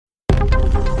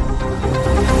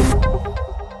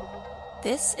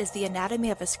This is the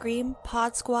Anatomy of a Scream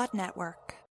Pod Squad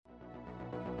Network.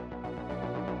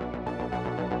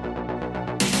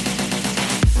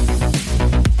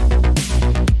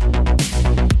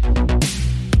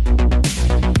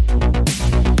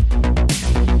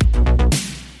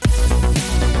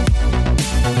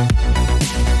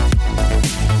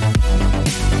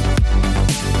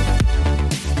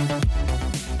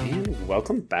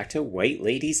 Welcome back to White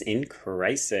Ladies in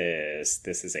Crisis.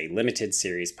 This is a limited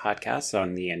series podcast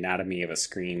on the Anatomy of a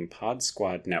Scream Pod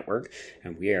Squad Network,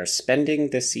 and we are spending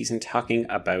this season talking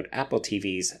about Apple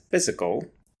TV's Physical,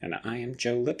 and I am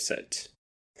Joe Lipsett.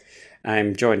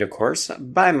 I'm joined, of course,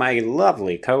 by my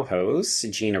lovely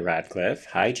co-host, Gina Radcliffe.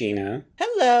 Hi, Gina.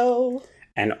 Hello.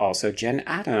 And also Jen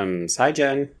Adams. Hi,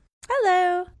 Jen.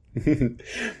 Hello.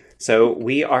 So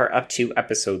we are up to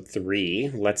episode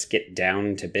 3. Let's get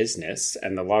down to business.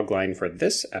 And the logline for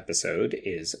this episode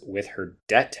is, with her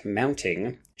debt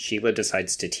mounting, Sheila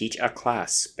decides to teach a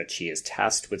class, but she is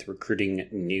tasked with recruiting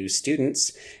new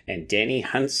students, and Danny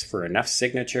hunts for enough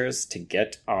signatures to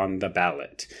get on the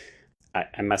ballot.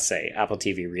 I must say, Apple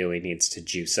TV really needs to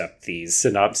juice up these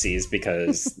synopses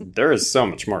because there is so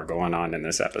much more going on in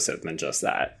this episode than just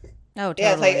that. Oh,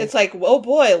 totally. Yeah, it's like, oh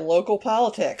boy, local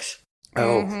politics.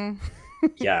 Oh,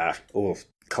 yeah. Oh,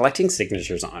 collecting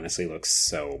signatures honestly looks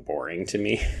so boring to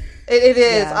me. It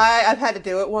is. Yeah. I've had to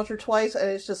do it once or twice, and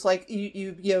it's just like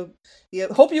you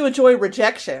hope you enjoy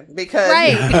rejection because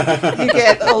you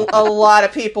get a lot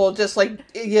of people just like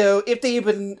if they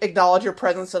even acknowledge your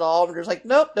presence at all, and you're just like,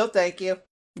 nope, no, thank you.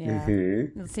 Yeah,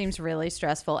 It seems really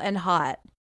stressful and hot.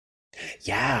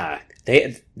 Yeah,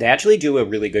 they actually do a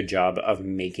really good job of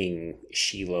making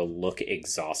Sheila look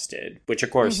exhausted, which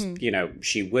of course,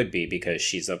 she would be because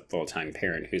she's a full-time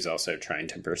parent who's also trying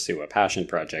to pursue a passion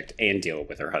project and deal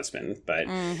with her husband. But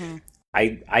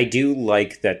I do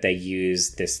like that they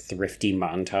use this thrifty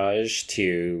montage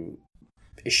to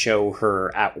show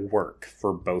her at work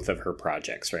for both of her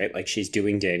projects, right? Like she's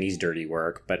doing Danny's dirty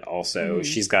work, but also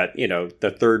she's got,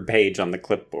 the third page on the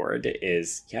clipboard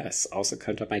is, yes, also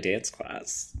come to my dance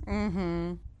class.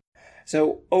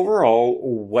 So overall,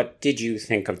 what did you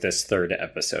think of this third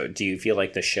episode? Do you feel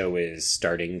like the show is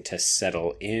starting to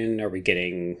settle in? Are we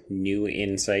getting new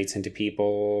insights into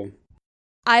people?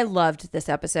 I loved this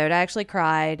episode. I actually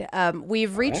cried.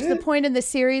 We've reached the point in the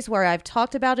series where I've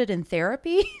talked about it in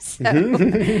therapy. So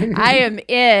I am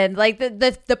in. Like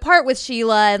the part with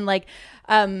Sheila and like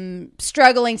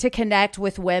struggling to connect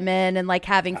with women and like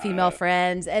having female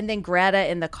friends, and then Greta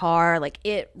in the car, like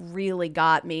it really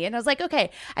got me. And I was like, okay,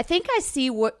 I think I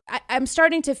see what I'm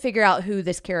starting to figure out who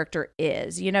this character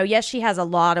is. Yes, she has a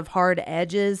lot of hard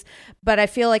edges, but I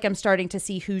feel like I'm starting to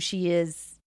see who she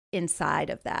is inside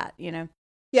of that,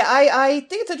 Yeah, I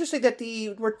think it's interesting that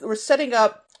we're setting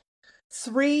up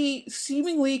 3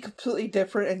 seemingly completely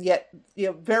different and yet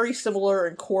very similar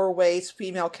in core ways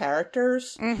female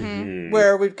characters.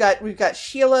 Where we've got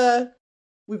Sheila,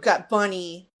 we've got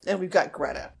Bunny, and we've got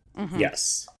Greta.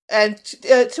 Yes, and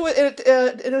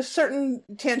in a certain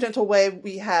tangential way,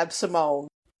 we have Simone.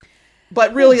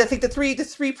 But really, I think the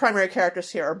three primary characters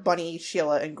here are Bunny,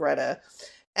 Sheila, and Greta,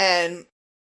 and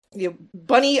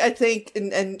Bunny, I think,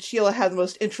 and Sheila have the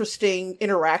most interesting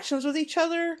interactions with each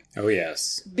other. Oh,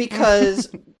 yes. Because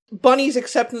Bunny's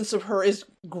acceptance of her is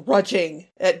grudging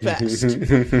at best.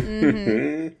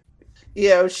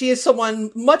 She is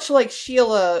someone, much like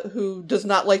Sheila, who does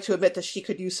not like to admit that she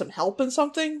could use some help in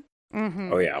something.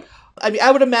 Oh, yeah. I mean,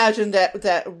 I would imagine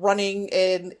that running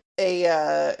in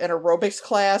an aerobics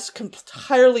class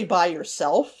entirely by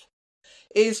yourself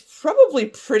is probably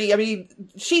pretty. I mean,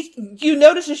 you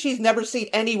notice that she's never seen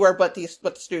anywhere but the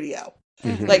studio.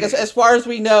 Like as far as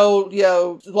we know,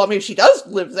 well, I mean, she does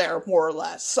live there more or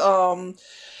less. And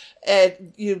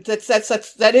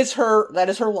that is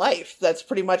her life. That's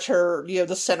pretty much her,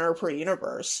 the center of her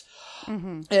universe.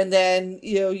 And then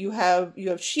you have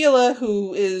Sheila,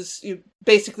 who is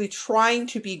basically trying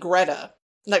to be Greta.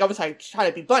 Like I was trying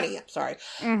to be Bunny. I'm sorry.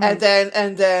 And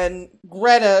then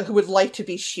Greta, who would like to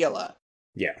be Sheila.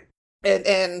 Yeah.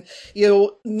 And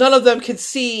none of them can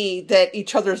see that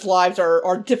each other's lives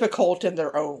are difficult in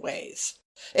their own ways.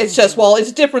 It's just, well,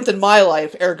 it's different than my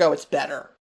life, ergo it's better.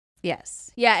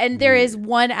 Yes. Yeah, and there is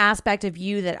one aspect of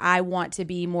you that I want to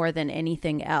be more than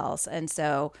anything else. And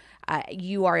so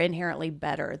you are inherently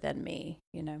better than me,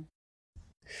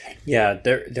 Yeah,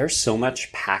 there's so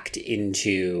much packed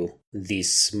into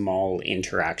these small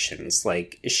interactions.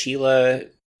 Like Sheila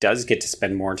does get to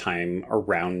spend more time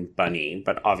around Bunny,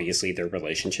 but obviously their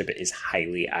relationship is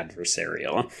highly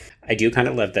adversarial. I do kind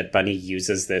of love that Bunny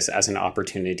uses this as an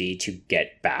opportunity to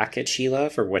get back at Sheila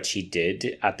for what she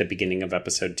did at the beginning of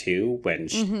episode 2 when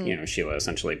Sheila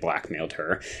essentially blackmailed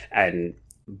her, and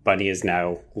Bunny is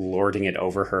now lording it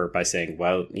over her by saying,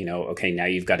 well, okay, now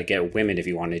you've got to get women if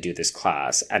you want to do this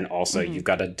class, and also you've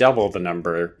got to double the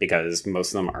number because most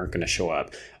of them aren't going to show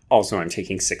up. Also, I'm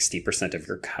taking 60% of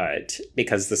your cut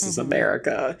because this is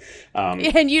America.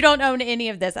 And you don't own any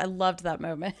of this. I loved that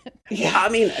moment. Yeah, I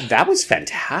mean, that was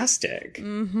fantastic.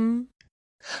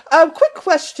 Quick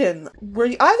question. Were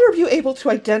either of you able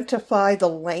to identify the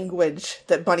language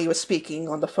that Bunny was speaking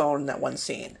on the phone in that one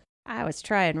scene? I was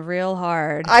trying real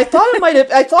hard. I thought it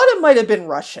might have been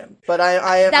Russian, but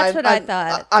That's what I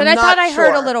thought. But I thought I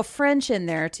heard a little French in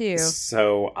there too.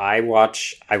 So I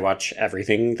watch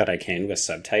everything that I can with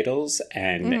subtitles,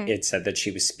 and it said that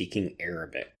she was speaking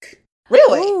Arabic.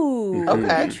 Really? Ooh,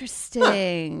 okay.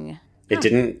 Interesting. It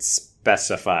didn't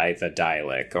specify the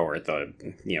dialect or it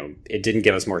didn't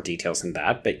give us more details than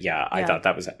that, but I thought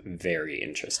that was very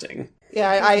interesting. Yeah,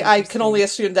 I can only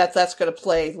assume that that's going to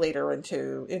play later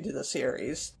into the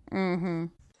series. Mm-hmm.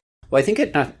 Well, I think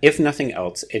if nothing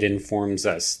else, it informs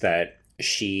us that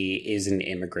she is an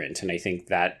immigrant, and I think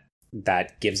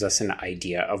that gives us an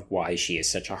idea of why she is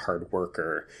such a hard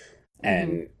worker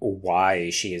and why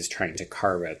she is trying to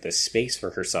carve out this space for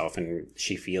herself, and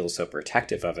she feels so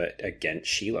protective of it against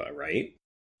Sheila, right?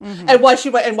 And why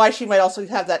she might also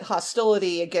have that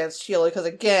hostility against Sheila, because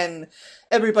again,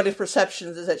 everybody's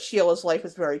perceptions is that Sheila's life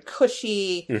is very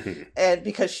cushy, and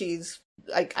because she's,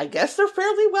 I guess they're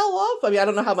fairly well off. I mean, I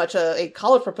don't know how much a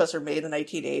college professor made in the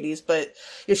 1980s, but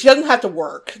she doesn't have to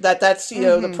work. That's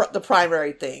the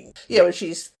primary thing.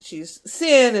 She's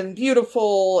thin and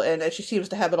beautiful, and she seems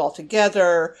to have it all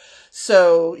together.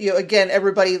 So again,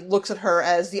 everybody looks at her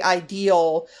as the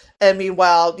ideal. And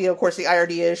meanwhile, of course, the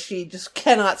irony is she just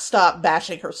cannot stop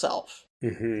bashing herself.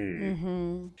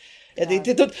 And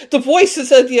the voice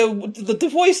said, the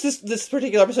voice this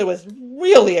particular episode was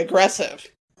really aggressive.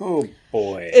 Oh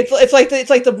boy! It's like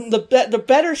the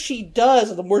better she does,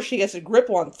 and the more she gets a grip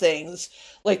on things,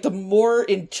 like the more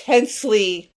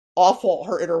intensely awful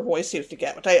her inner voice seems to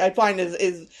get, which I find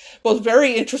is both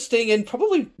very interesting and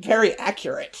probably very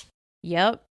accurate.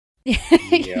 Yep.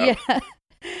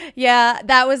 Yeah,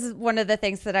 that was one of the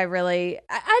things that I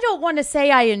don't want to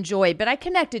say I enjoyed, but I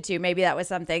connected to. Maybe that was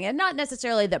something, and not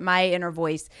necessarily that my inner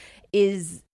voice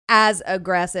is as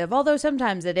aggressive, although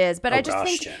sometimes it is. But I just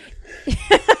think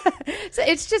so.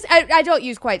 It's just I don't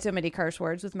use quite so many curse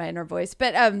words with my inner voice,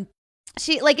 but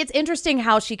she, like, it's interesting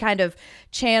how she kind of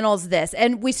channels this,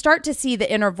 and we start to see the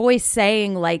inner voice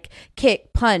saying like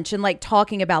kick, punch, and like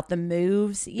talking about the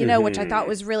moves, which I thought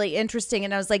was really interesting.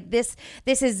 And I was like, this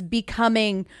is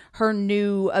becoming her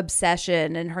new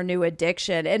obsession and her new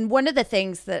addiction. And one of the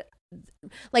things that,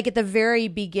 like, at the very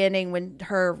beginning when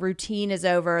her routine is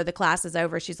over, the class is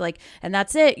over, she's like, and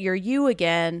that's it, you're you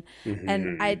again.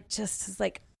 And I just was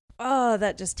like, oh,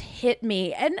 that just hit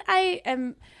me. And I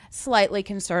am slightly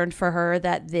concerned for her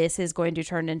that this is going to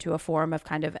turn into a form of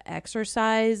kind of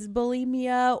exercise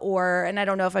bulimia, and I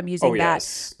don't know if I'm using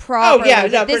that properly.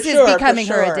 This is becoming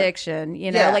her addiction,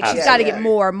 she's got to get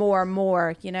more,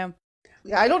 Yeah,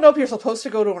 I don't know if you're supposed to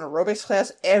go to an aerobics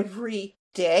class every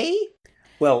day.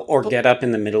 Well, or get up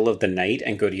in the middle of the night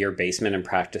and go to your basement and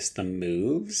practice the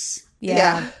moves.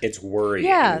 Yeah. It's worrying.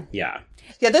 Yeah,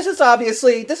 this is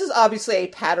obviously a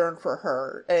pattern for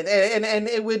her, and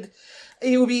it would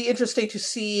be interesting to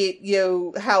see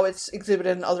how it's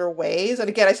exhibited in other ways. And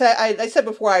again, I said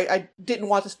before I didn't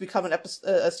want this to become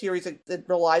a series that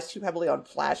relies too heavily on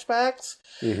flashbacks,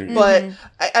 but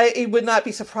it would not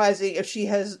be surprising if she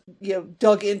has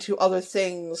dug into other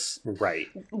things right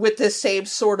with this same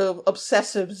sort of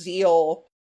obsessive zeal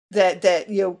that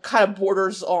kind of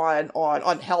borders on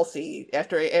unhealthy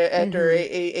after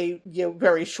a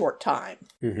very short time.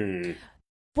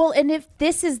 Well, and if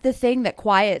this is the thing that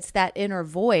quiets that inner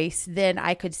voice, then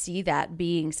I could see that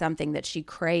being something that she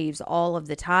craves all of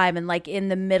the time. And like in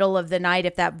the middle of the night,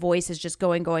 if that voice is just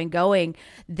going,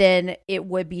 then it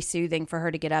would be soothing for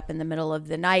her to get up in the middle of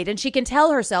the night. And she can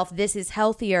tell herself this is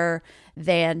healthier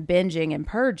than binging and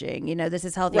purging. This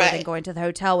is healthier than going to the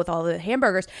hotel with all the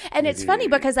hamburgers. And it's funny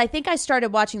because I think I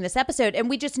started watching this episode and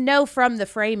we just know from the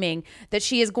framing that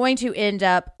she is going to end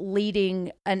up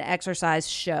leading an exercise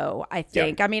show, I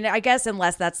think. Yeah. I mean, I guess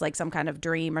unless that's like some kind of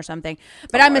dream or something.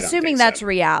 But I'm assuming that's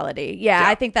reality. Yeah,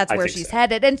 I think that's where she's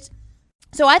headed. And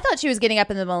so I thought she was getting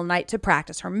up in the middle of the night to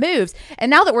practice her moves.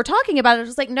 And now that we're talking about it,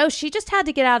 it's like, no, she just had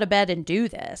to get out of bed and do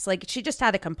this. Like, she just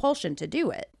had a compulsion to do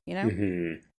it,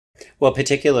 Well,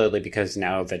 particularly because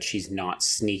now that she's not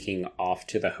sneaking off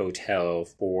to the hotel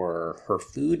for her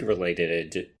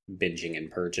food-related binging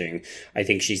and purging, I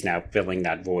think she's now filling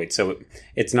that void. So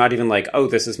it's not even like, oh,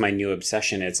 this is my new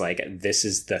obsession. It's like, this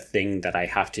is the thing that I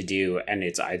have to do. And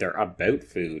it's either about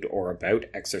food or about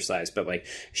exercise. But like,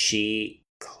 she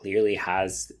clearly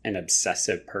has an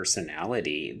obsessive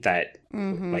personality that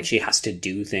like she has to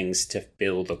do things to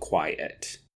fill the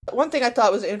quiet. One thing I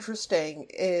thought was interesting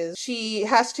is she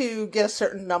has to get a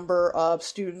certain number of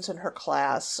students in her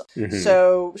class.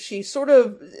 So she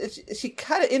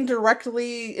kind of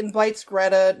indirectly invites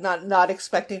Greta, not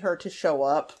expecting her to show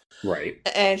up. Right.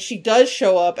 And she does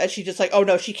show up, and she's just like, oh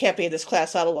no, she can't be in this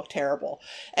class. That'll look terrible.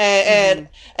 And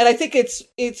I think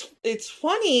it's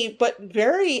funny, but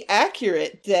very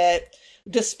accurate that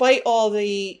despite all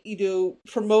the,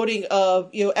 promoting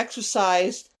of,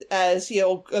 exercise as,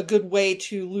 a good way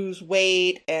to lose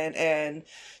weight and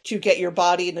to get your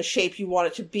body in the shape you want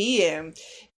it to be in,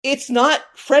 it's not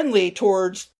friendly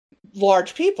towards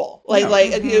large people.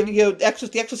 The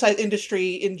exercise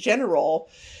industry in general,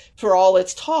 for all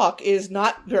its talk, is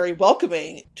not very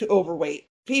welcoming to overweight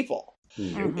people.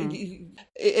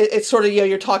 It's sort of,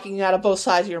 you're talking out of both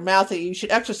sides of your mouth that you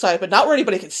should exercise, but not where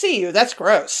anybody can see you. That's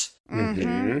gross.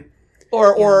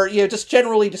 Or just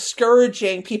generally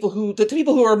discouraging the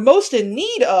people who are most in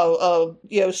need of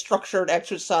structured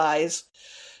exercise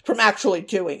from actually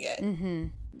doing it.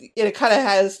 And it kind of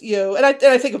has, and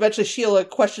I think eventually Sheila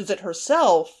questions it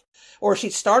herself, or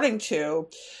she's starting to.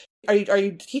 Are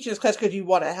you teaching this class because you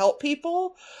want to help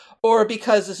people, or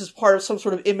because this is part of some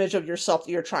sort of image of yourself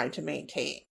that you're trying to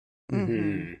maintain?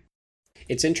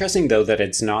 It's interesting, though, that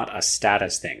it's not a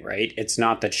status thing, right? It's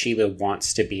not that Sheila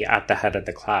wants to be at the head of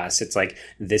the class. It's like,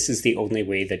 this is the only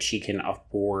way that she can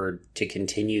afford to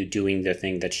continue doing the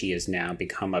thing that she has now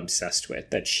become obsessed with,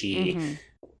 that she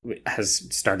has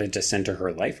started to center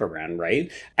her life around,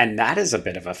 right? And that is a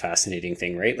bit of a fascinating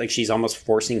thing, right? Like, she's almost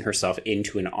forcing herself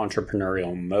into an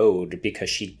entrepreneurial mode because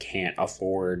she can't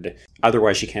afford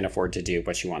to do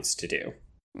what she wants to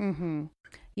do.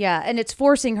 Yeah, and it's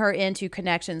forcing her into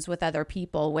connections with other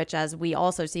people, which, as we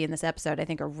also see in this episode, I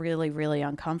think are really, really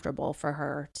uncomfortable for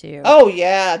her too. Oh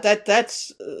yeah,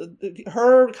 that's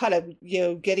her kind of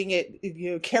getting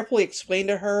it carefully explained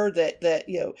to her that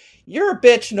you're a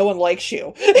bitch, no one likes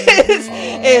you. It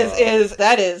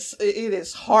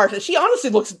is hard. She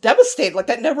honestly looks devastated. Like,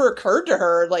 that never occurred to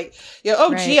her. Like,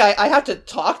 gee, I have to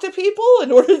talk to people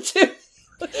in order to.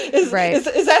 Is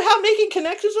that how making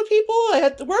connections with people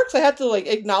works? I have to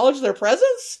acknowledge their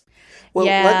presence? Well,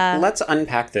 let's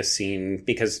unpack this scene,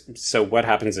 because so what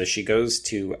happens is she goes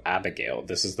to Abigail.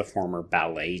 This is the former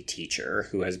ballet teacher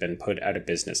who has been put out of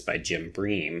business by Jim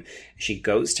Bream. She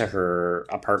goes to her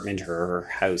apartment or her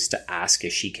house to ask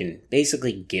if she can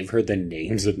basically give her the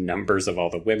names and numbers of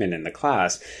all the women in the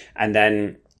class. And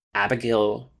then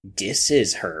Abigail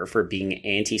disses her for being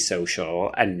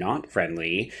antisocial and not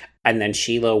friendly. And then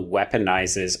Sheila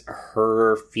weaponizes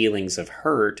her feelings of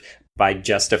hurt by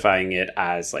justifying it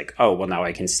as like, oh, well, now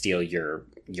I can steal your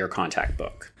contact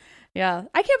book. Yeah.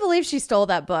 I can't believe she stole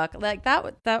that book. Like,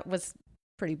 that was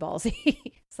pretty ballsy.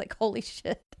 It's like, holy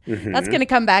shit. That's going to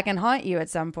come back and haunt you at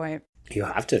some point. You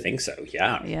have to think so.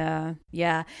 Yeah.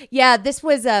 Yeah. This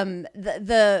was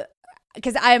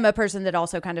because I am a person that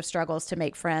also kind of struggles to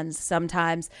make friends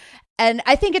sometimes. And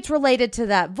I think it's related to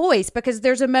that voice, because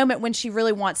there's a moment when she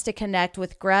really wants to connect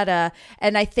with Greta.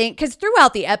 And I think, because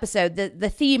throughout the episode, the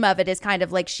theme of it is kind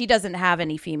of like she doesn't have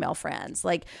any female friends.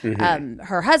 Like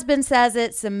her husband says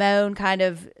it, Simone kind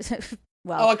of...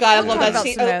 Well, oh God, I love that about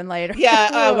scene. Simone later. Yeah.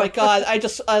 Oh my God, I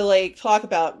talk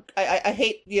about. I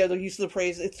hate the use of the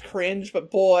phrase. It's cringe,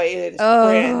 but boy, it is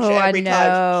cringe every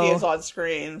time she is on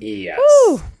screen. Yes.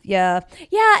 Ooh, yeah.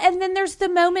 And then there's the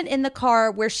moment in the car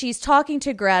where she's talking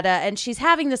to Greta and she's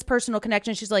having this personal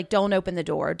connection. She's like, "Don't open the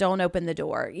door. Don't open the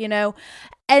door."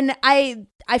 And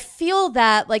I feel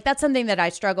that, like, that's something that I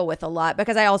struggle with a lot,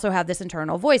 because I also have this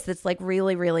internal voice that's like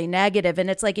really, really negative. And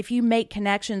it's like, if you make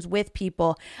connections with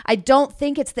people, I don't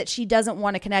think it's that she doesn't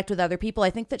want to connect with other people.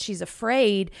 I think that she's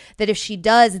afraid that if she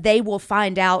does, they will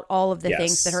find out all of the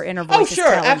things that her inner voice is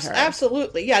telling her.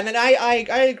 Absolutely. Yeah. And then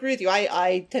I agree with you.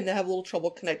 I tend to have a little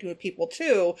trouble connecting with people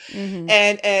too.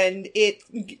 And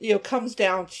it comes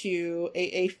down to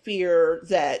a fear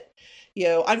that,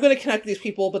 I'm going to connect with these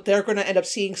people, but they're going to end up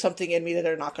seeing something in me that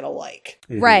they're not going to like.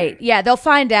 Right. Yeah. They'll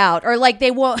find out. Or like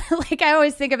they won't, like I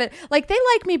always think of it, like they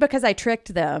like me because I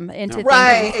tricked them into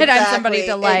thinking that I'm somebody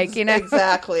to like,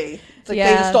 Exactly.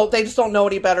 Like, they just don't know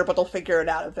any better, but they'll figure it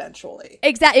out eventually.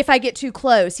 Exactly. If I get too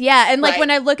close. Yeah. And like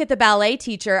when I look at the ballet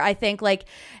teacher, I think like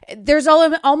there's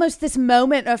almost this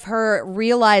moment of her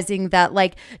realizing that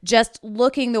like just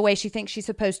looking the way she thinks she's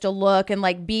supposed to look and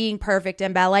like being perfect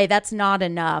in ballet, that's not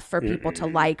enough for people to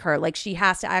like her. Like she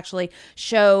has to actually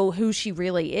show who she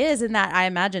really is. And that I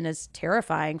imagine is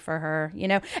terrifying for her, you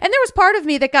know? And there was part of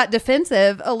me that got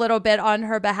defensive a little bit on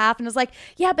her behalf and was like,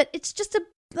 yeah, but it's just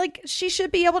like she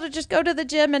should be able to just go to the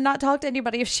gym and not talk to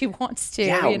anybody if she wants to.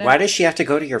 Yeah, you know? Why does she have to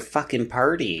go to your fucking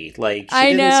party? Like, she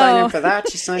didn't sign up for that.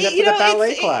 She signed up for the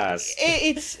ballet class.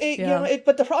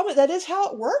 But the problem is that is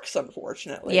how it works,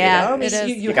 unfortunately. Yeah, you know? I mean, it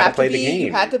is. You have to play the game.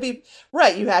 You have to be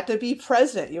right. You have to be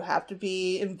present. You have to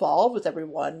be involved with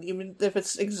everyone, even if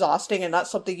it's exhausting and not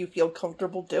something you feel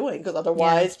comfortable doing. Because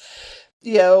otherwise,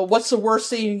 you know, what's the worst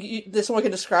thing that someone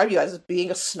can describe you as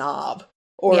being a snob?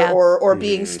 Or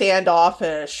being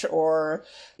standoffish, or,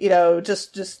 you know,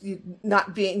 just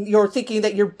not being, you're thinking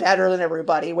that you're better than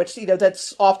everybody, which, you know,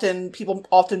 that's people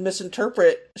often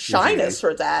misinterpret shyness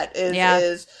for that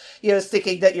is, you know,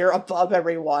 thinking that you're above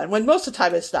everyone, when most of the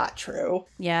time it's not true.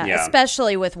 Yeah.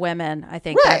 Especially with women. I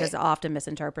think that is often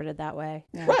misinterpreted that way.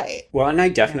 Yeah. Right. Well, and I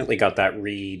definitely got that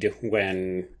read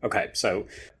so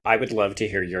I would love to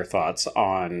hear your thoughts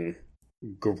on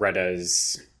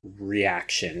Greta's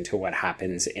reaction to what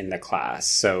happens in the class.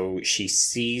 So she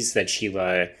sees that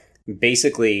Sheila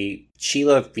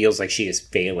feels like she is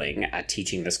failing at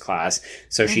teaching this class.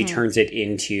 So she turns it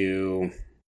into,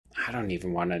 I don't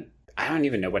even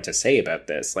know what to say about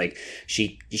this. Like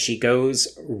she goes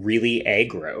really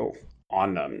aggro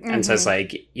on them and says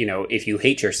like, you know, if you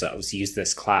hate yourselves, use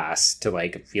this class to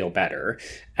like feel better.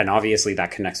 And obviously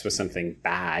that connects with something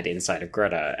bad inside of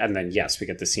Greta. And then yes, we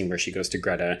get the scene where she goes to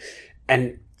Greta.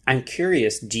 And I'm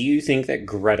curious, do you think that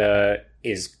Greta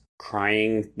is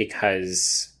crying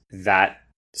because that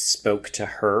spoke to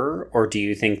her? Or do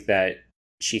you think that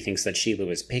she thinks that Sheila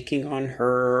was picking on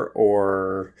her?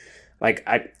 Or like,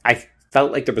 I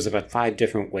felt like there was about 5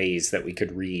 different ways that we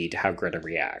could read how Greta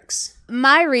reacts.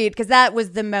 My read, because that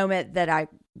was the moment that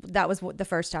was the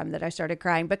first time that I started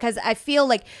crying, because I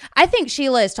think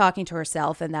Sheila is talking to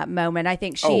herself in that moment. I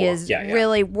think she is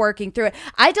really working through it.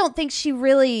 I don't think she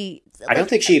really... I don't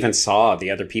think she even saw the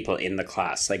other people in the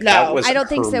class. Like, no, that was I don't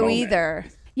think so moment. Either.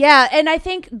 Yeah, and I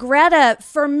think Greta,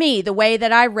 for me, the way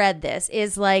that I read this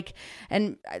is like,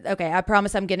 and okay, I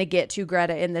promise I'm going to get to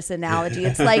Greta in this analogy.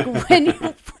 It's like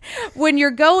when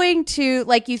you're going to,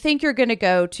 like, you think you're going to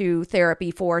go to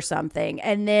therapy for something,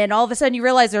 and then all of a sudden you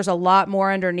realize there's a lot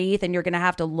more underneath, and you're going to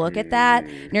have to look at that,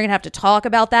 and you're going to have to talk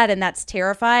about that, and that's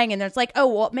terrifying. And it's like, oh,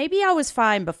 well, maybe I was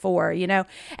fine before, you know?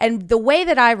 And the way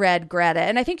that I read Greta,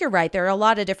 and I think you're right, there are a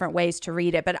lot of different ways to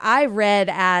read it, but I read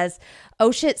as,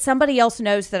 oh shit, somebody else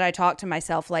knows that I talk to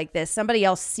myself like this. Somebody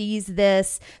else sees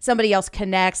this. Somebody else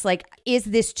connects. Like, is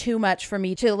this too much for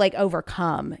me to like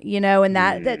overcome, you know? And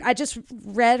that I just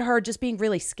read her just being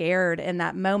really scared in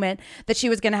that moment that she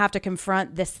was going to have to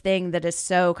confront this thing that is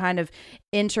so kind of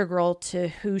integral to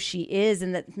who she is,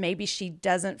 and that maybe she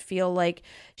doesn't feel like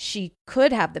she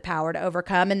could have the power to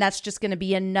overcome. And that's just going to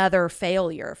be another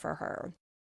failure for her.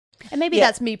 And maybe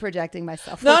that's me projecting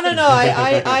myself. No.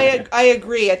 I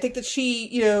agree. I think that she,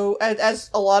 you know,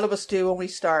 as a lot of us do when we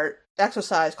start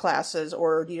exercise classes,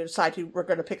 or you decide we're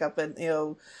going to pick up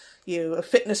a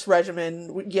fitness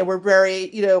regimen. Yeah, we're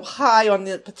very, you know, high on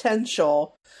the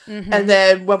potential. Mm-hmm. And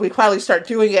then when we finally start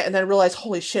doing it and then realize,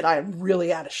 holy shit, I am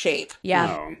really out of shape. Yeah.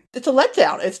 No. It's a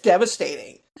letdown. It's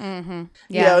devastating. Mm-hmm.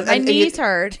 Yeah, you know, my knees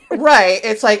hurt. Right.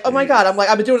 It's like, oh my God,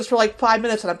 I've been doing this for like 5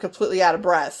 minutes and I'm completely out of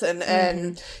breath.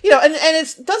 And you know, and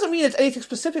it doesn't mean it's anything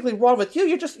specifically wrong with you.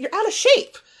 You're out of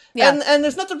shape. Yeah. And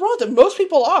there's nothing wrong with it. Most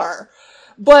people are.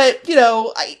 But, you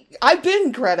know, I've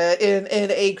been, Greta,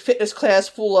 in a fitness class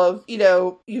full of, you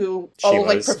know,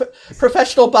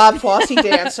 professional Bob Fosse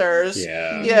dancers.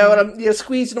 Yeah. You know, and I'm, you know,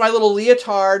 squeezed into my little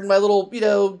leotard and my little, you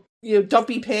know,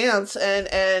 dumpy pants,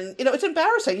 and you know, it's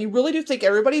embarrassing. You really do think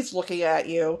everybody's looking at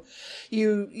you.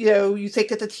 You know, you think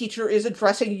that the teacher is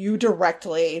addressing you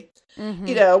directly. Mm-hmm.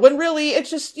 You know, when really it's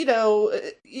just, you know,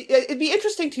 it'd be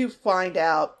interesting to find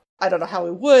out. I don't know how we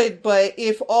would, but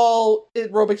if all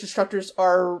aerobics instructors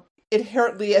are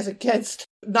inherently as against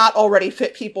not already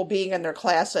fit people being in their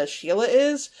class as Sheila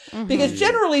is, because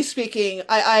generally speaking,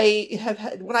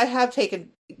 when I have taken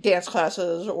dance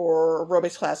classes or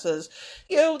aerobics classes,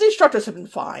 you know, the instructors have been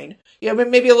fine. You know,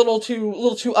 maybe a little too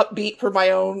upbeat for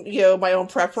my own, you know, my own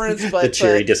preference. But the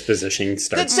cheery disposition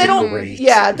starts they to don't. grate.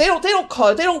 Yeah, they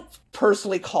don't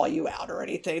personally call you out or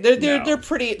anything. No. They're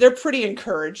pretty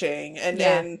encouraging,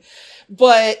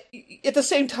 but at the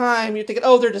same time, you're thinking,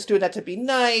 oh, they're just doing that to be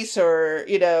nice, or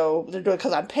they're doing it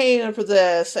because I'm paying them for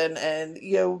this, and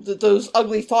those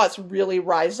ugly thoughts really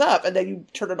rise up, and then you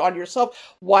turn it on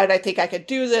yourself. Why did I think I could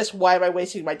do this? Why am I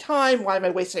wasting my time? Why am I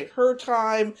wasting her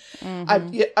time?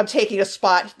 Mm-hmm. I'm taking a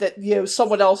spot that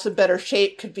someone else in better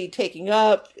shape could be taking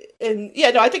up, and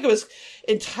I think it was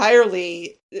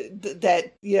entirely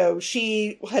that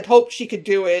she had hoped she could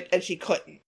do it and she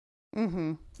couldn't.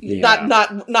 Mm-hmm. Yeah.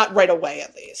 Not right away,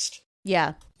 at least.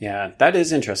 Yeah. Yeah, that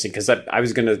is interesting, because I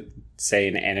was going to say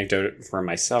an anecdote for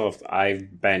myself.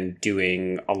 I've been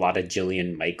doing a lot of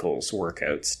Jillian Michaels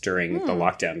workouts during the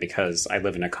lockdown, because I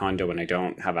live in a condo and I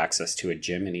don't have access to a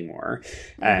gym anymore.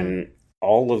 Mm-hmm. And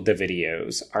all of the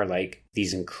videos are like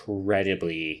these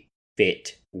incredibly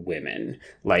fit women,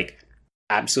 like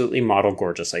absolutely model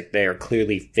gorgeous. Like, they are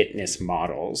clearly fitness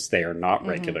models. They are not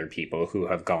regular people who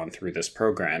have gone through this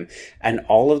program. And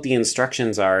all of the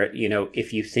instructions are,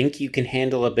 if you think you can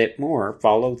handle a bit more,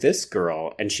 follow this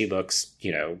girl. And she looks,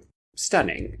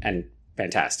 stunning and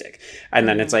fantastic. And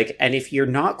then it's like, and if you're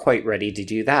not quite ready to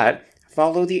do that,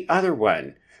 follow the other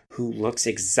one who looks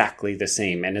exactly the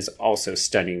same and is also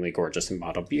stunningly gorgeous and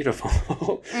model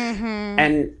beautiful.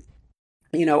 And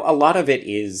a lot of it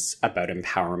is about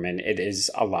empowerment. It is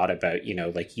a lot about,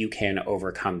 like, you can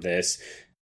overcome this.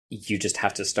 You just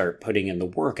have to start putting in the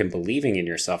work and believing in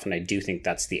yourself. And I do think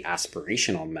that's the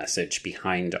aspirational message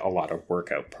behind a lot of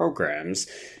workout programs.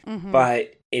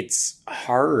 But it's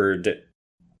hard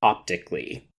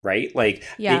optically, right? Like,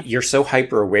 you're so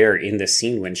hyper aware in the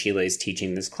scene when Sheila is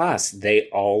teaching this class. They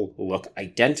all look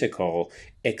identical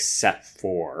except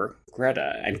for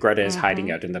Greta. And Greta is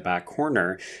hiding out in the back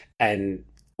corner. And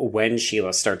when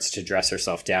Sheila starts to dress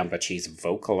herself down, but she's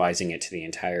vocalizing it to the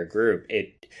entire group,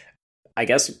 I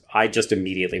guess I just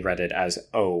immediately read it as,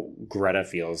 oh, Greta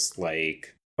feels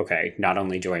like, okay, not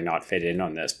only do I not fit in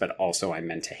on this, but also I'm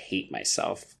meant to hate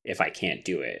myself if I can't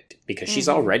do it. Because she's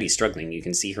already struggling. You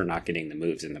can see her not getting the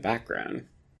moves in the background.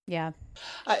 Yeah.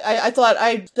 I thought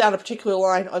I found a particular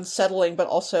line unsettling, but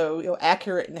also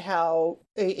accurate in how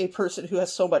a person who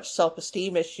has so much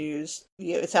self-esteem issues,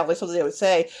 it sounds like something they would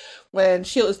say. When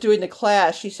Sheila's doing the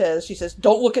class, she says,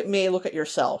 don't look at me, look at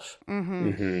yourself.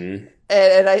 And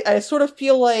I sort of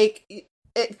feel like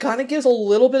it kind of gives a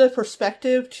little bit of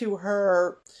perspective to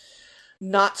her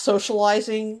not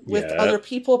socializing with other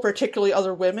people, particularly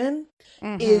other women,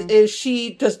 is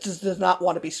she does not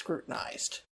want to be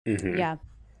scrutinized. Yeah.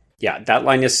 Yeah, that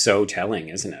line is so telling,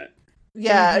 isn't it?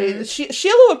 Yeah,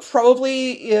 Sheila would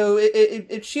probably,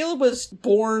 if Sheila was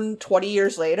born 20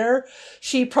 years later,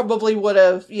 she probably would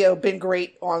have, been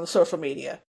great on social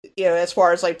media. As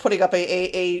far as like putting up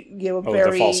a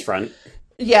very the false front.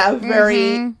 Yeah,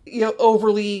 very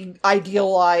overly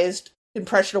idealized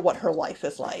impression of what her life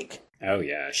is like. Oh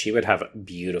yeah, she would have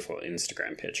beautiful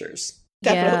Instagram pictures.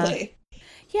 Definitely.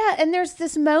 Yeah, and there's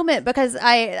this moment, because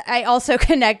I also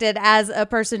connected as a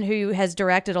person who has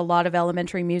directed a lot of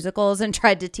elementary musicals and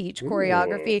tried to teach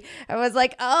choreography. I was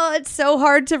like, oh, it's so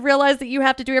hard to realize that you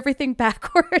have to do everything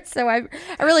backwards. So I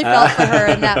really felt for her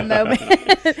in that moment,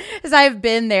 because I've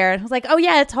been there. And I was like, oh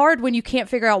yeah, it's hard when you can't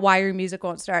figure out why your music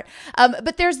won't start.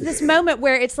 But there's this moment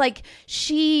where it's like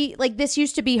this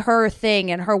used to be her thing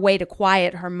and her way to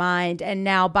quiet her mind. And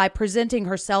now by presenting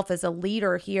herself as a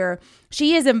leader here,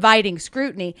 she is inviting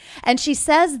scrutiny. And she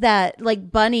says that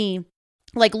like Bunny,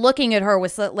 like looking at her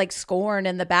with like scorn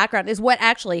in the background is what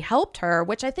actually helped her,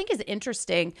 which I think is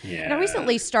interesting. Yeah. And I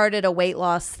recently started a weight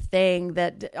loss thing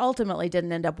that ultimately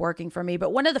didn't end up working for me.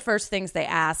 But one of the first things they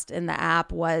asked in the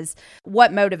app was,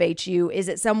 what motivates you? Is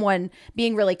it someone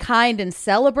being really kind and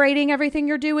celebrating everything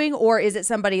you're doing? Or is it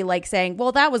somebody like saying,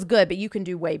 well, that was good, but you can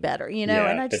do way better, Yeah,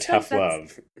 and I just the tough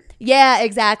love. Yeah,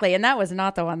 exactly. And that was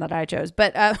not the one that I chose.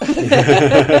 But but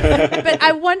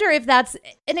I wonder if that's,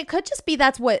 and it could just be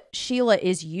that's what Sheila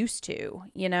is used to,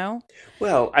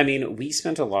 Well, I mean, we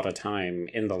spent a lot of time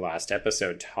in the last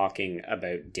episode talking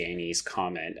about Danny's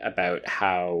comment about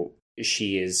how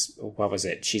she is, what was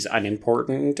it? She's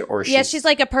unimportant, or she's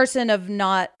like a person of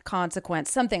not consequence,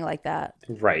 something like that.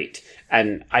 Right.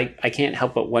 And I can't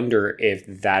help but wonder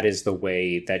if that is the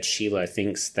way that Sheila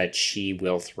thinks that she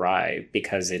will thrive,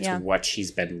 because it's what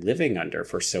she's been living under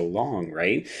for so long,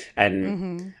 right?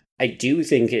 And I do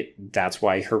think that's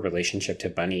why her relationship to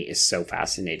Bunny is so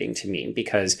fascinating to me,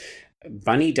 because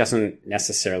Bunny doesn't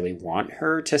necessarily want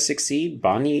her to succeed.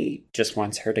 Bunny just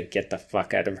wants her to get the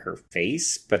fuck out of her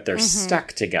face, but they're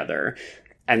stuck together.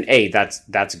 And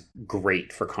that's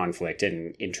great for conflict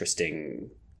and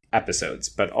interesting episodes,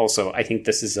 but also I think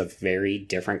this is a very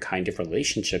different kind of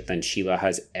relationship than Sheila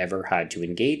has ever had to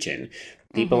engage in.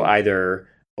 People either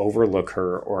overlook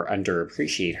her or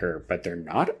underappreciate her, but they're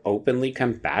not openly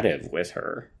combative with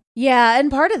her. Yeah, and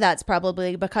part of that's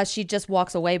probably because she just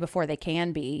walks away before they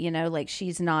can be, you know, like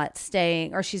she's not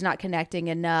staying or she's not connecting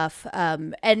enough.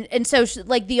 And so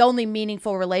like the only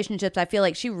meaningful relationships I feel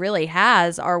like she really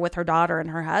has are with her daughter and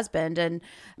her husband. And,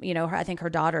 you know, I think her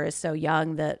daughter is so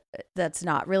young that that's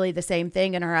not really the same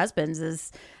thing. And her husband's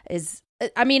is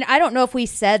I mean, I don't know if we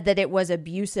said that it was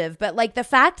abusive, but like the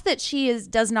fact that she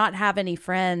does not have any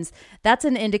friends, that's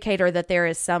an indicator that there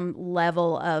is some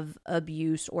level of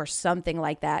abuse or something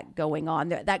like that going on.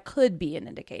 That could be an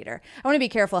indicator. I want to be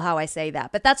careful how I say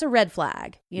that, but that's a red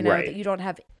flag, you know, that you don't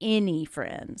have any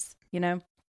friends, you know?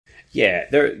 Yeah,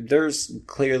 there's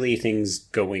clearly things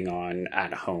going on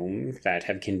at home that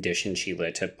have conditioned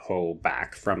Sheila to pull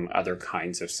back from other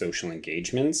kinds of social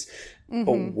engagements.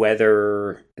 But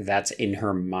whether that's in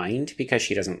her mind because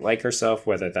she doesn't like herself,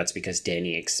 whether that's because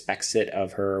Danny expects it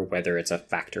of her, whether it's a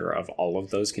factor of all of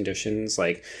those conditions,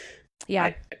 like,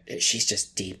 yeah, she's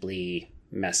just deeply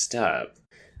messed up.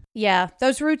 Yeah,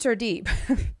 those roots are deep.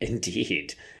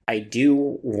 Indeed. I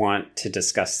do want to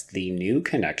discuss the new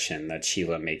connection that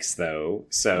Sheila makes, though.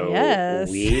 So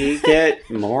we get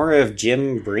more of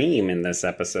Jim Bream in this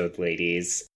episode,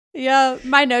 ladies. Yeah,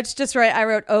 my notes just right. I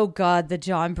wrote, "Oh God, the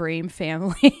John Bream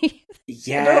family."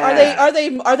 Yeah, are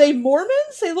they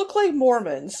Mormons? They look like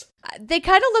Mormons. They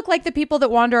kind of look like the people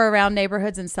that wander around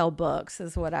neighborhoods and sell books,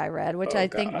 is what I read, which I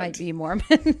think might be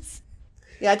Mormons.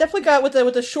 Yeah, I definitely got with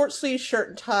the short sleeve shirt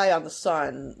and tie on the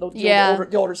son. The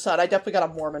older son. I definitely got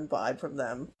a Mormon vibe from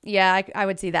them. Yeah, I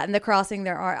would see that. And the crossing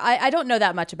there are. I don't know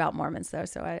that much about Mormons though,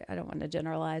 so I don't want to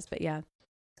generalize, but yeah.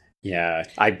 Yeah,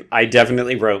 I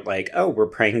definitely wrote like, oh, we're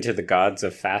praying to the gods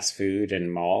of fast food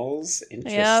and malls.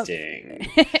 Interesting.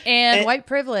 Yep. and white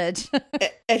privilege.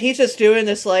 And he's just doing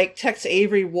this like Tex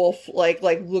Avery Wolf, like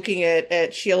looking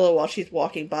at Sheila while she's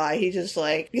walking by. He's just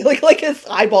like his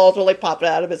eyeballs are like popping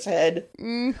out of his head.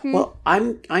 Mm-hmm. Well,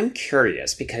 I'm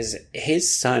curious because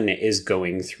his son is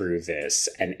going through this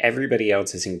and everybody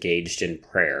else is engaged in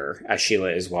prayer as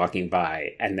Sheila is walking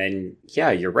by. And then,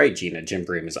 yeah, you're right, Gina. Jim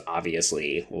Bream is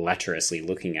obviously lecherously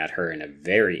looking at her in a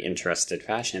very interested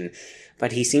fashion,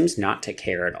 but he seems not to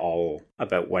care at all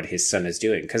about what his son is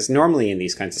doing. Because normally in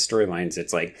these kinds of storylines,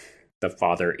 it's like the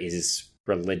father is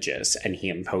religious and he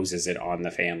imposes it on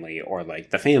the family, or like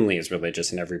the family is religious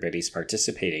and everybody's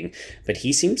participating. But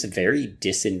he seems very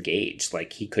disengaged,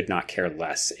 like he could not care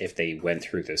less if they went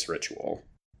through this ritual.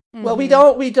 Well, we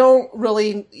don't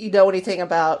really know anything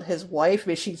about his wife. I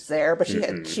mean, she's there, but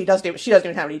she doesn't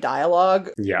even have any dialogue.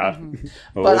 Yeah,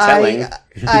 but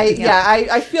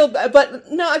I feel, but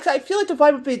no, I feel like the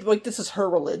vibe would be like this is her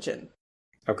religion.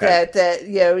 Okay, that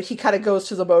you know he kind of goes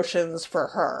through the motions for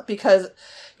her because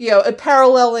you know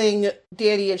paralleling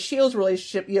Danny and Sheila's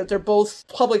relationship, you know they're both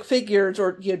public figures,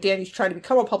 or you know Danny's trying to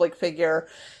become a public figure,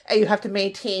 and you have to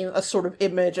maintain a sort of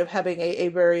image of having a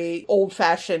very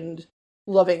old-fashioned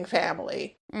loving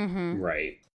family.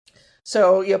 Right.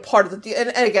 So, you know, part of the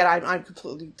and again, I'm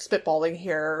completely spitballing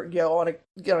here, you know, on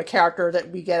a character that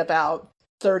we get about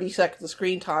 30 seconds of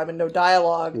screen time and no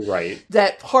dialogue. Right.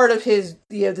 That part of his,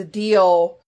 you know, the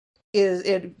deal is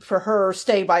for her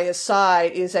staying by his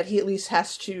side is that he at least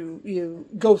has to, you know,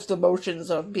 go through the motions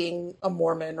of being a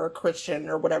Mormon or a Christian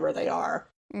or whatever they are.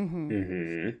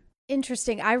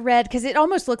 Interesting. I read, because it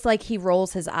almost looks like he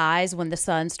rolls his eyes when the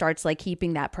son starts like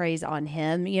heaping that praise on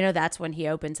him. You know, that's when he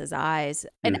opens his eyes.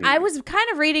 And I was kind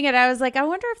of reading it. I was like, I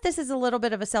wonder if this is a little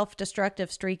bit of a self-destructive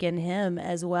streak in him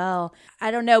as well.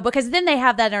 I don't know, because then they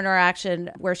have that interaction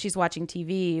where she's watching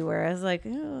TV where I was like,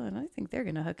 oh, and I think they're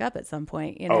going to hook up at some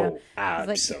point. You know? Oh,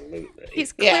 absolutely. Like,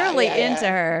 he's clearly into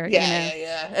her.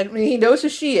 Yeah. And I mean, he knows who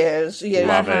she is. You know,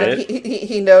 Love it.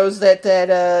 He knows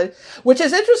that which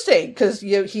is interesting because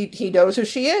you know, he knows who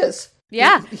she is.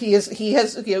 Yeah, he has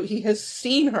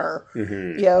seen her.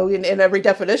 You know, in every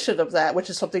definition of that, which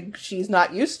is something she's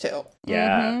not used to.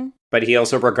 Yeah. But he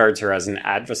also regards her as an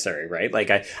adversary, right?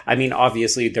 Like, I mean,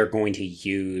 obviously they're going to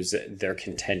use their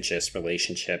contentious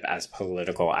relationship as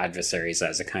political adversaries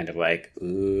as a kind of like,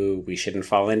 ooh, we shouldn't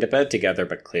fall into bed together,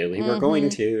 but clearly we're going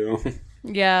to.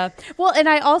 Yeah. Well, and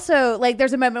I also, like,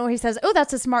 there's a moment where he says, oh,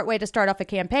 that's a smart way to start off a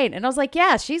campaign. And I was like,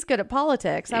 yeah, she's good at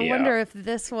politics. I wonder if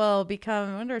this will become,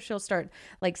 I wonder if she'll start,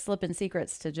 like, slipping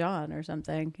secrets to John or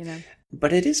something, you know?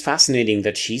 But it is fascinating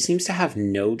that she seems to have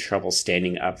no trouble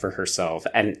standing up for herself.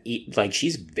 And, like,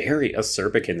 she's very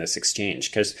acerbic in this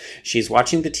exchange because she's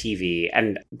watching the TV.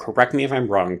 And correct me if I'm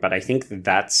wrong, but I think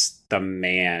that's the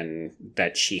man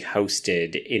that she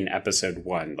hosted in episode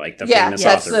 1, like the famous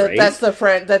author, right? That's the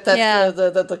friend. That's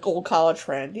the old college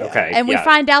friend. Yeah. Okay, and we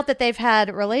find out that they've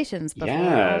had relations before.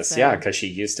 Yes, also. because she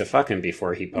used to fuck him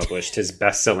before he published his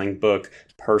best-selling book,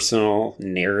 Personal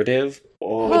Narrative.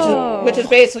 Which is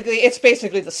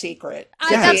basically The Secret.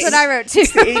 That's what I wrote too.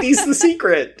 It's the 80s The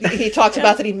Secret. He talks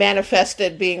about that he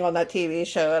manifested being on that TV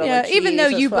show. And I'm like, even though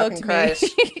you booked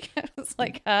Christ. me. I was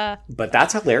like, But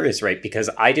that's hilarious, right?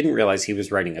 Because I didn't realize he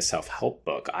was writing a self-help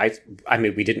book. I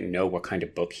mean, we didn't know what kind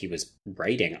of book he was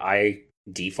writing. I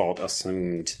default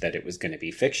assumed that it was going to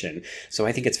be fiction. So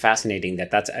I think it's fascinating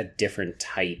that that's a different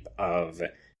type of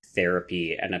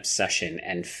therapy and obsession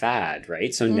and fad,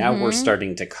 right? So now we're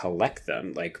starting to collect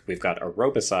them. Like we've got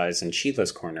Aerobicize and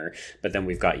Sheila's Corner, but then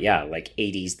we've got, like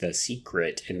 80s The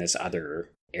Secret in this other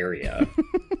area.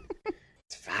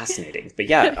 It's fascinating.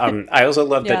 But I also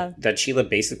love that Sheila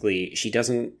basically, she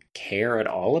doesn't care at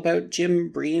all about Jim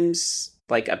Bream's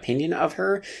like opinion of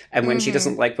her. And when she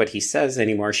doesn't like what he says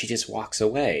anymore, she just walks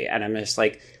away. And I'm just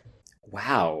like,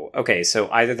 wow. Okay, so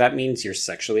either that means you're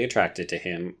sexually attracted to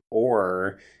him,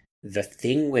 or the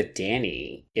thing with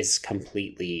Danny is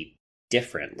completely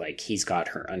different. Like, he's got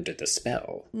her under the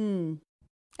spell. And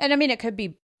I mean, it could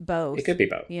be both. It could be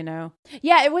both. You know?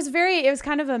 Yeah, it was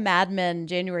kind of a Mad Men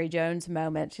January Jones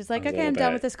moment. She's like, okay, I'm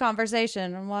done with this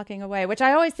conversation. I'm walking away, which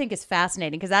I always think is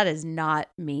fascinating because that is not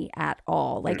me at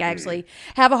all. Like, I actually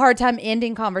have a hard time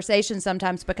ending conversations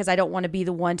sometimes because I don't want to be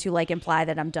the one to like imply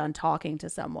that I'm done talking to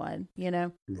someone, you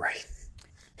know? Right.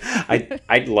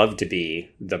 I'd love to be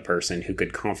the person who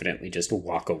could confidently just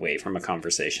walk away from a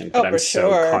conversation, but I'm so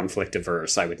conflict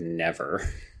averse, I would never.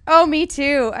 Oh, me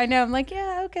too. I know. I'm like,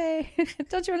 yeah, okay.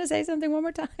 Don't you want to say something one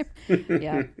more time?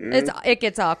 Yeah, it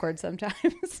gets awkward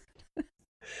sometimes.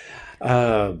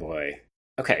 Oh boy.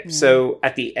 Okay, so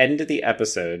at the end of the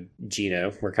episode,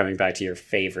 Gina, we're coming back to your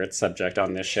favorite subject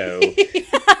on this show.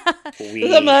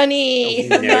 The money.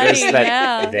 We noticed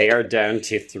that they are down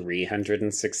to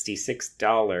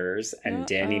 $366, and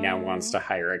Danny now wants to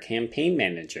hire a campaign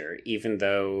manager, even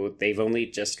though they've only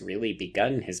just really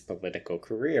begun his political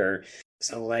career.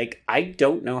 So, like, I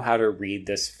don't know how to read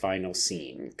this final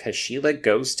scene, because Sheila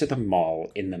goes to the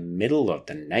mall in the middle of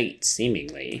the night,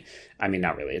 seemingly. I mean,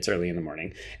 not really, it's early in the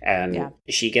morning. And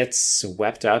she gets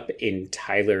swept up in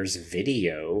Tyler's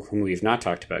video, whom we've not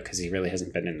talked about, because he really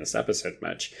hasn't been in this episode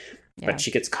much. Yeah. But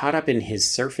she gets caught up in his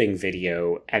surfing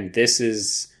video, and this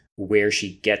is where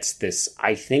she gets this,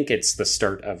 I think it's the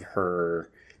start of her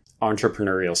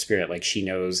entrepreneurial spirit. Like, she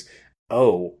knows,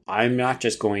 oh, I'm not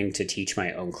just going to teach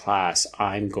my own class,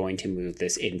 I'm going to move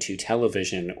this into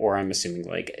television, or I'm assuming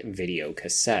like video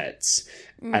cassettes,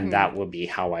 and that will be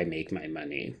how I make my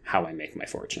money, how I make my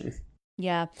fortune.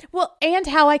 Yeah. Well, and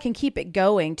how I can keep it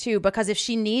going too, because if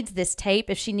she needs this tape,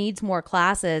 if she needs more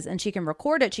classes and she can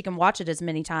record it, she can watch it as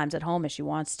many times at home as she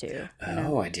wants to.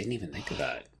 Oh, I didn't even think of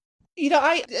that. You know,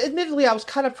 I was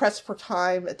kind of pressed for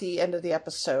time at the end of the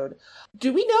episode.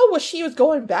 Do we know what she was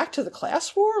going back to the class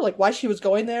for? Like, why she was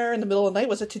going there in the middle of the night?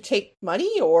 Was it to take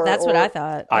money, or that's what I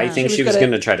thought? I think she was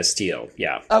going to try to steal.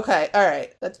 Yeah. Okay. All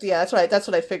right. That's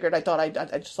what I figured. I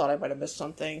just thought I might have missed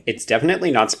something. It's definitely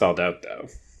not spelled out, though.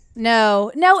 No,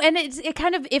 and it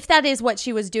kind of, if that is what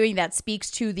she was doing, that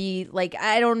speaks to the, like,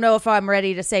 I don't know if I'm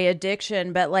ready to say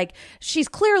addiction, but like, she's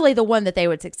clearly the one that they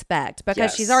would expect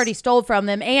because she's already stole from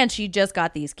them and she just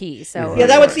got these keys. So yeah,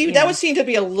 that would seem to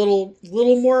be a little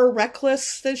more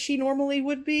reckless than she normally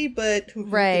would be, but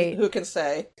who can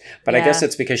say? But I guess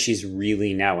it's because she's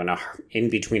really now in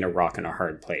between a rock and a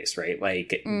hard place, right?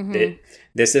 Like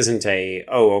this isn't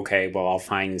I'll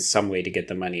find some way to get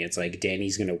the money. It's like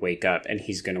Danny's going to wake up and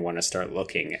he's going to want to start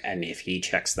looking, and if he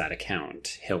checks that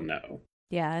account, he'll know.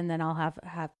 Yeah, and then I'll have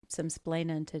some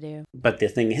splaining to do. But the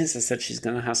thing is that she's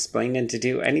going to have splaining to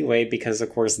do anyway, because, of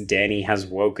course, Danny has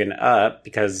woken up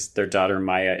because their daughter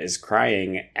Maya is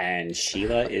crying, and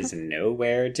Sheila is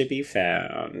nowhere to be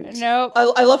found. Nope.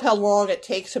 I love how long it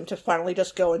takes him to finally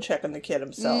just go and check on the kid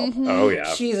himself. Oh,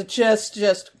 yeah. She's just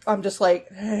I'm just like,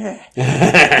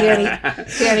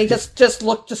 Danny, just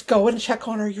go and check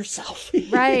on her yourself.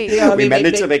 Right. You know, we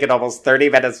managed to make it almost 30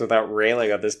 minutes without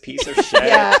railing on this piece of shit.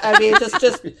 Yeah, I mean, just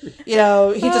you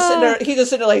know, he just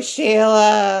sitting there like,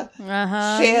 Sheila,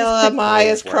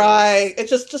 Maya's crying. It's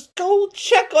just go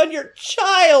check on your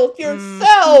child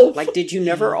yourself. Like, did you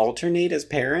never alternate as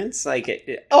parents? Like,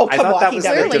 come I thought on, that was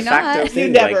a de facto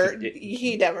thing.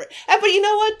 He never. But you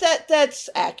know what? That's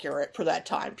accurate for that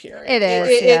time period. It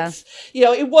is. It's, you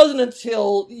know, it wasn't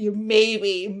until you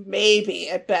maybe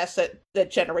at best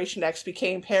that Generation X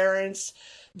became parents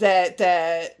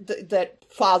that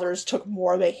fathers took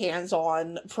more of a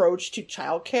hands-on approach to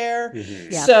childcare.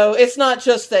 Mm-hmm. Yeah. So it's not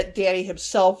just that Danny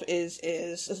himself is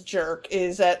a jerk,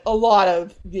 is that a lot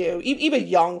of, even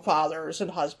young fathers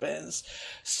and husbands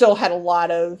still had a lot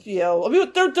of, I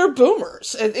mean, they're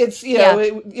boomers. It's,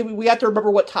 we have to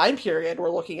remember what time period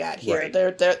we're looking at here.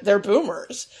 Right. They're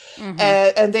boomers.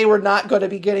 And they were not going to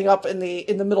be getting up in the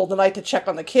middle of the night to check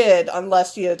on the kid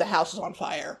unless, the house is on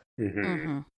fire.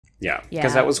 Yeah,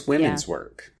 because that was women's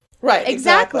work. Right,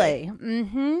 exactly.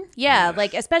 Yeah,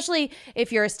 like especially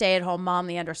if you're a stay-at-home mom,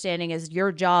 the understanding is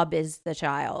your job is the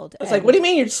child. It's like, what do you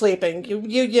mean you're sleeping?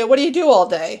 You what do you do all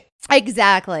day?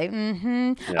 Exactly.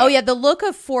 Yeah. Oh yeah, the look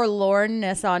of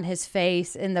forlornness on his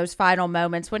face in those final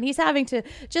moments when he's having to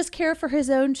just care for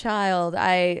his own child.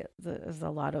 There's a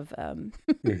lot of that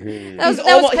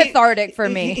was cathartic for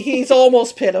me. He's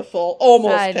almost pipitiful.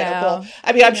 Almost pitiful. Know.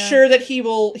 I mean, I'm sure that he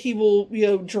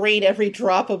will drain every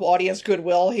drop of audience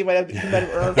goodwill he might have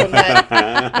earned from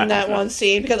that in that one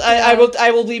scene. Because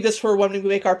I will leave this for when we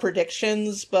make our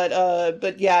predictions. But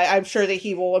yeah, I'm sure that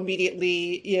he will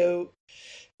immediately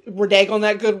renege on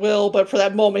that goodwill, but for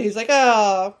that moment he's like,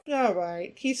 oh, all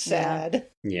right, he's sad.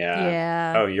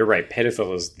 Yeah. Oh, you're right,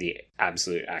 pitiful is the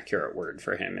absolute accurate word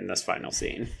for him in this final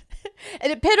scene.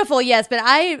 And pitiful, yes, but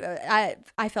I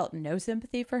felt no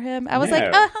sympathy for him. I was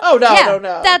like, no,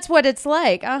 that's what it's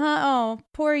like. Oh,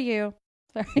 poor you.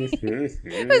 Sorry.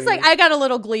 It was like I got a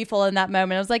little gleeful in that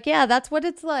moment. I was like, yeah, that's what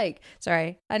it's like.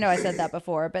 Sorry, I know I said that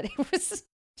before, but it was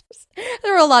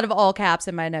there were a lot of all caps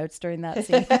in my notes during that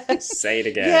scene. Say it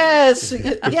again.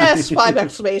 Yes, 5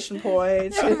 exclamation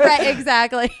points. Right,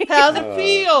 exactly. How's it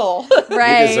feel?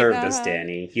 Right. You deserve this,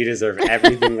 Danny. You deserve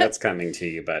everything that's coming to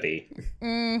you, buddy.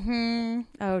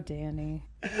 Oh, Danny.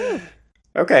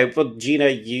 Okay, well, Gina,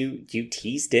 you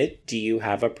teased it. Do you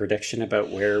have a prediction about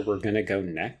where we're going to go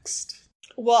next?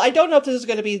 Well, I don't know if this is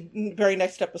going to be very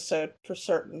next episode for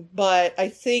certain, but I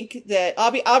think that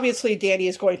obviously Danny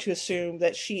is going to assume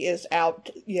that she is out,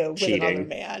 with cheating. another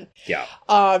man. Yeah.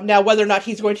 Now, whether or not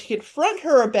he's going to confront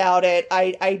her about it,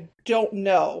 I don't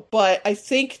know, but I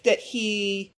think that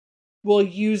he will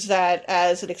use that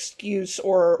as an excuse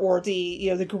or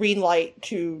the green light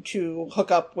to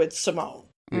hook up with Simone.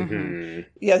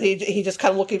 He just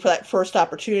kind of looking for that first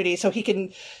opportunity so he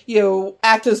can,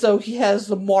 act as though he has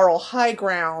the moral high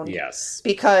ground. Yes.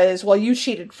 Because, you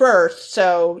cheated first,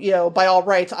 so, by all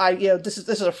rights, this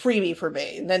is a freebie for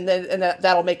me, and then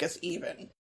that'll make us even.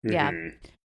 Yeah.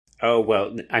 Oh,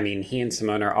 well, I mean, he and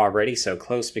Simone are already so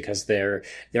close because they're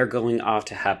going off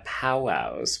to have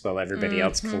powwows while everybody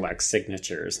else collects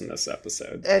signatures in this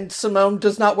episode. And Simone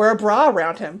does not wear a bra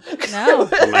around him. No.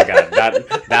 Oh my god,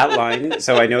 that line.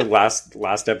 So I know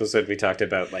last episode we talked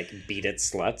about like "beat it,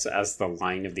 sluts" as the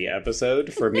line of the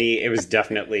episode. For me, it was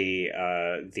definitely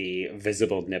the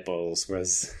visible nipples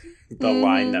was the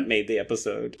line that made the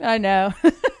episode. I know.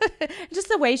 Just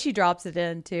the way she drops it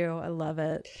in too. I love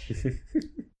it.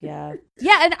 Yeah.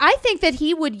 Yeah, and I think that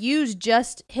he would use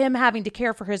just him having to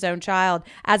care for his own child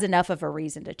as enough of a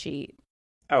reason to cheat.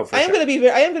 Oh, for I am sure.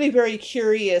 going to be very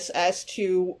curious as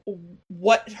to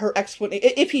what her explanation,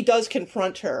 if he does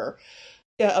confront her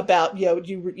about,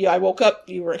 I woke up,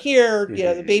 you were here,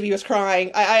 the baby was crying.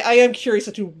 I am curious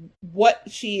as to what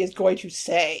she is going to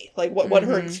say, like what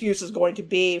her excuse is going to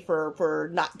be for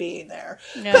not being there.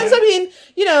 Because, I mean,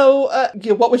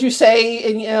 what would you say,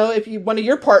 and, if one of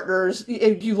your partners,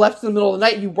 if you left in the middle of the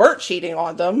night, you weren't cheating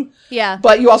on them. Yeah.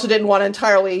 But you also didn't want to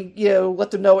entirely,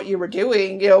 let them know what you were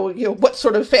doing. What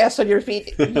sort of fast on your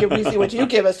feet reason would you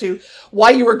give us to why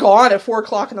you were gone at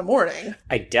 4:00 in the morning?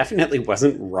 I definitely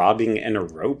wasn't robbing an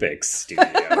aerobics studio.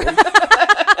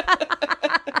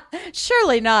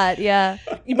 Surely not, yeah.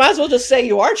 You might as well just say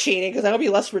you are cheating, because that'll be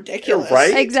less ridiculous.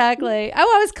 Right? Exactly. Oh,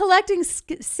 I was collecting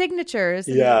signatures.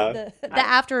 Yeah. The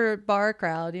after bar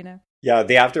crowd, Yeah,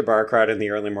 the after bar crowd and the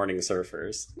early morning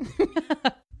surfers.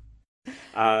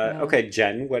 Okay,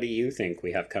 Jen, what do you think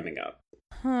we have coming up?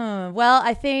 Well,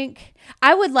 I think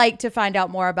I would like to find out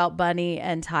more about Bunny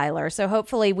and Tyler. So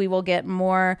hopefully we will get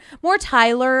more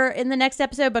Tyler in the next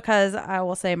episode, because I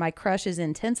will say my crush is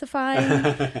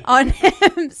intensifying on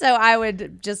him. So I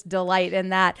would just delight in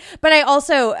that. But I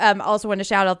also want to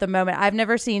shout out the moment. I've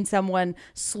never seen someone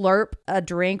slurp a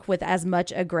drink with as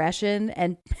much aggression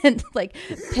and like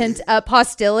pent up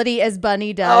hostility as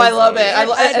Bunny does. Oh, I love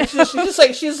it.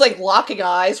 She's just like locking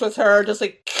eyes with her, just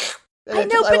like. I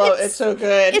know, but it's so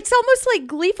good. It's almost like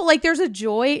gleeful. Like there's a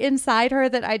joy inside her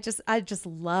that I just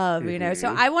love, you know.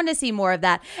 So I want to see more of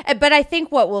that. But I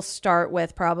think what we'll start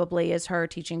with probably is her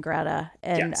teaching Greta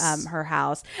in her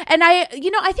house. And I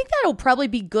think that'll probably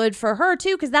be good for her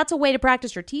too, because that's a way to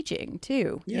practice your teaching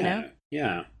too. Yeah. You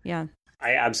know? Yeah.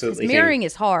 I absolutely think mirroring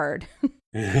is hard.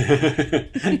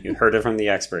 You heard it from the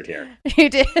expert here. You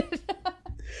did.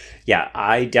 Yeah,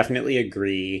 I definitely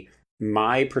agree.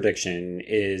 My prediction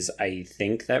is I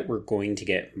think that we're going to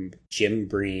get Jim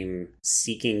Bream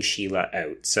seeking Sheila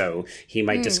out. So he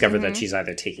might discover that she's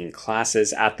either taking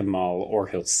classes at the mall or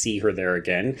he'll see her there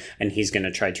again, and he's going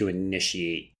to try to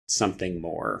initiate something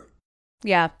more.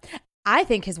 Yeah. I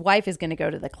think his wife is going to go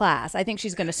to the class. I think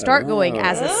she's going to start going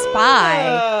as a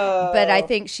spy, but I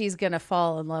think she's going to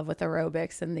fall in love with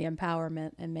aerobics and the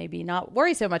empowerment and maybe not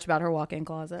worry so much about her walk-in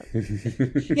closet.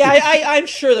 Yeah, I'm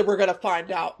sure that we're going to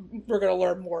find out. We're going to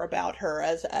learn more about her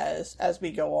as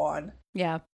we go on.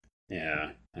 Yeah.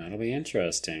 Yeah, that'll be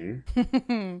interesting.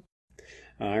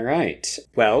 All right.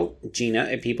 Well, Gina,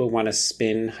 if people want to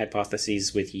spin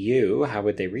hypotheses with you, how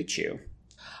would they reach you?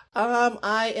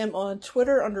 I am on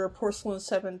Twitter under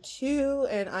Porcelain72,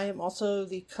 and I am also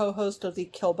the co-host of the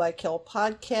Kill by Kill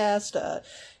podcast,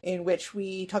 in which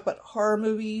we talk about horror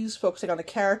movies, focusing on the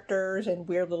characters and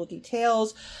weird little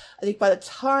details. I think by the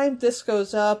time this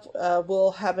goes up,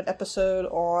 we'll have an episode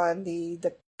on the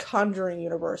Conjuring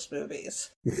universe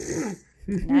movies.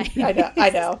 Nice. I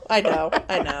know.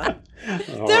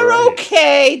 They're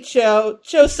okay,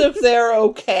 Joseph, they're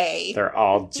okay. They're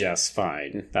all just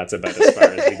fine. That's about as far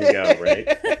as we can go,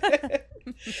 right?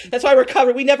 That's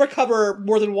why we never cover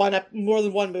more than one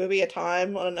movie at a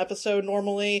time on an episode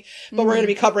normally, but we're going to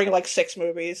be covering like 6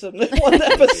 movies in one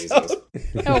episode.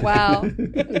 Oh, wow.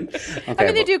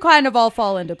 Okay, they do kind of all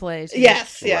fall into place.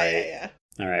 Yes, yeah.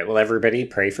 All right, well, everybody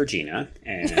pray for Gina.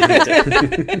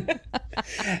 And,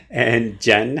 and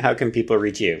Jen, how can people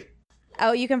reach you?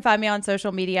 Oh, you can find me on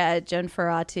social media at Jen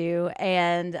Ferratu,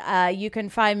 and you can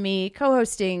find me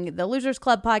co-hosting the Losers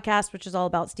Club podcast, which is all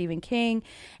about Stephen King,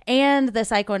 and the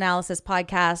Psychoanalysis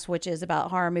podcast, which is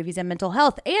about horror movies and mental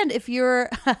health. And if you're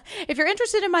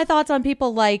interested in my thoughts on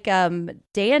people like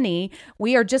Danny,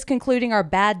 we are just concluding our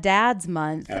Bad Dads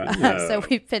month, so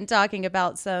we've been talking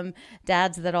about some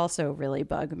dads that also really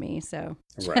bug me. So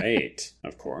right,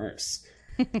 of course.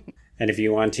 And if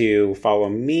you want to follow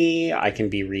me, I can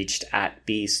be reached at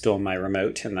B Stole My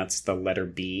Remote, and that's the letter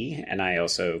B. And I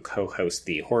also co-host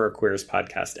the Horror Queers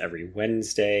podcast every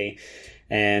Wednesday.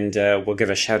 And we'll give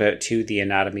a shout out to the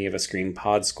Anatomy of a Scream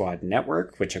Pod Squad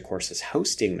Network, which of course is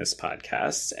hosting this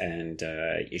podcast. And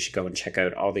you should go and check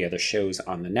out all the other shows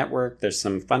on the network. There's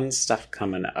some fun stuff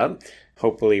coming up.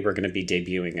 Hopefully, we're going to be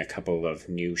debuting a couple of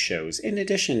new shows in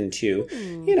addition to,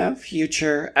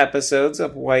 future episodes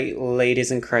of White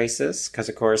Ladies in Crisis. Because,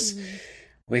 of course,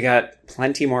 we got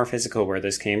plenty more physical where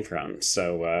this came from.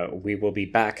 So we will be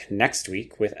back next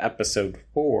week with episode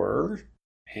 4.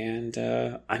 And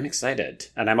I'm excited.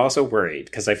 And I'm also worried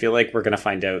because I feel like we're going to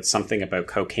find out something about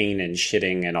cocaine and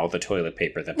shitting and all the toilet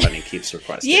paper that Bunny keeps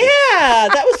requesting. Yeah,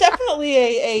 that was definitely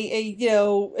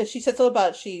a she said something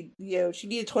about she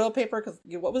needed toilet paper because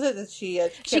what was it that she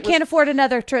can't afford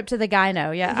another trip to the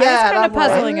gyno. Yeah, I was kind of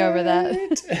puzzling over that.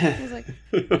 I was like,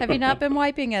 have you not been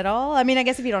wiping at all? I mean, I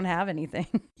guess if you don't have anything.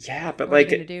 Yeah, but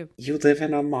like you live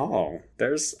in a mall.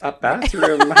 There's a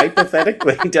bathroom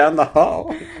hypothetically down the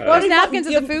hall. There's napkins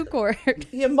at the food court.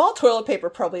 Yeah, mall toilet paper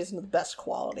probably isn't the best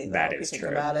quality, though. That is true.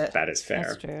 About it. That is fair.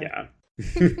 That's true. Yeah.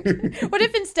 What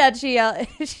if instead she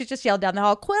just yelled down the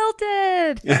hall,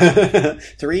 quilted?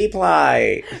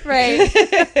 3-ply.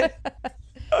 Right.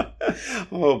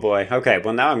 Oh boy. Okay.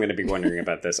 Well, now I'm going to be wondering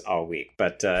about this all week.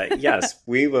 But yes,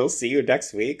 we will see you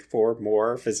next week for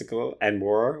more physical and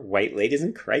more White Ladies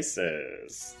in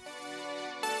Crisis.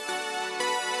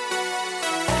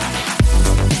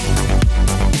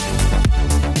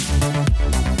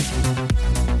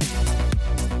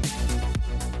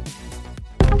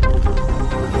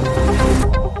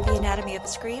 The Anatomy of a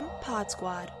Scream Pod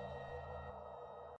Squad.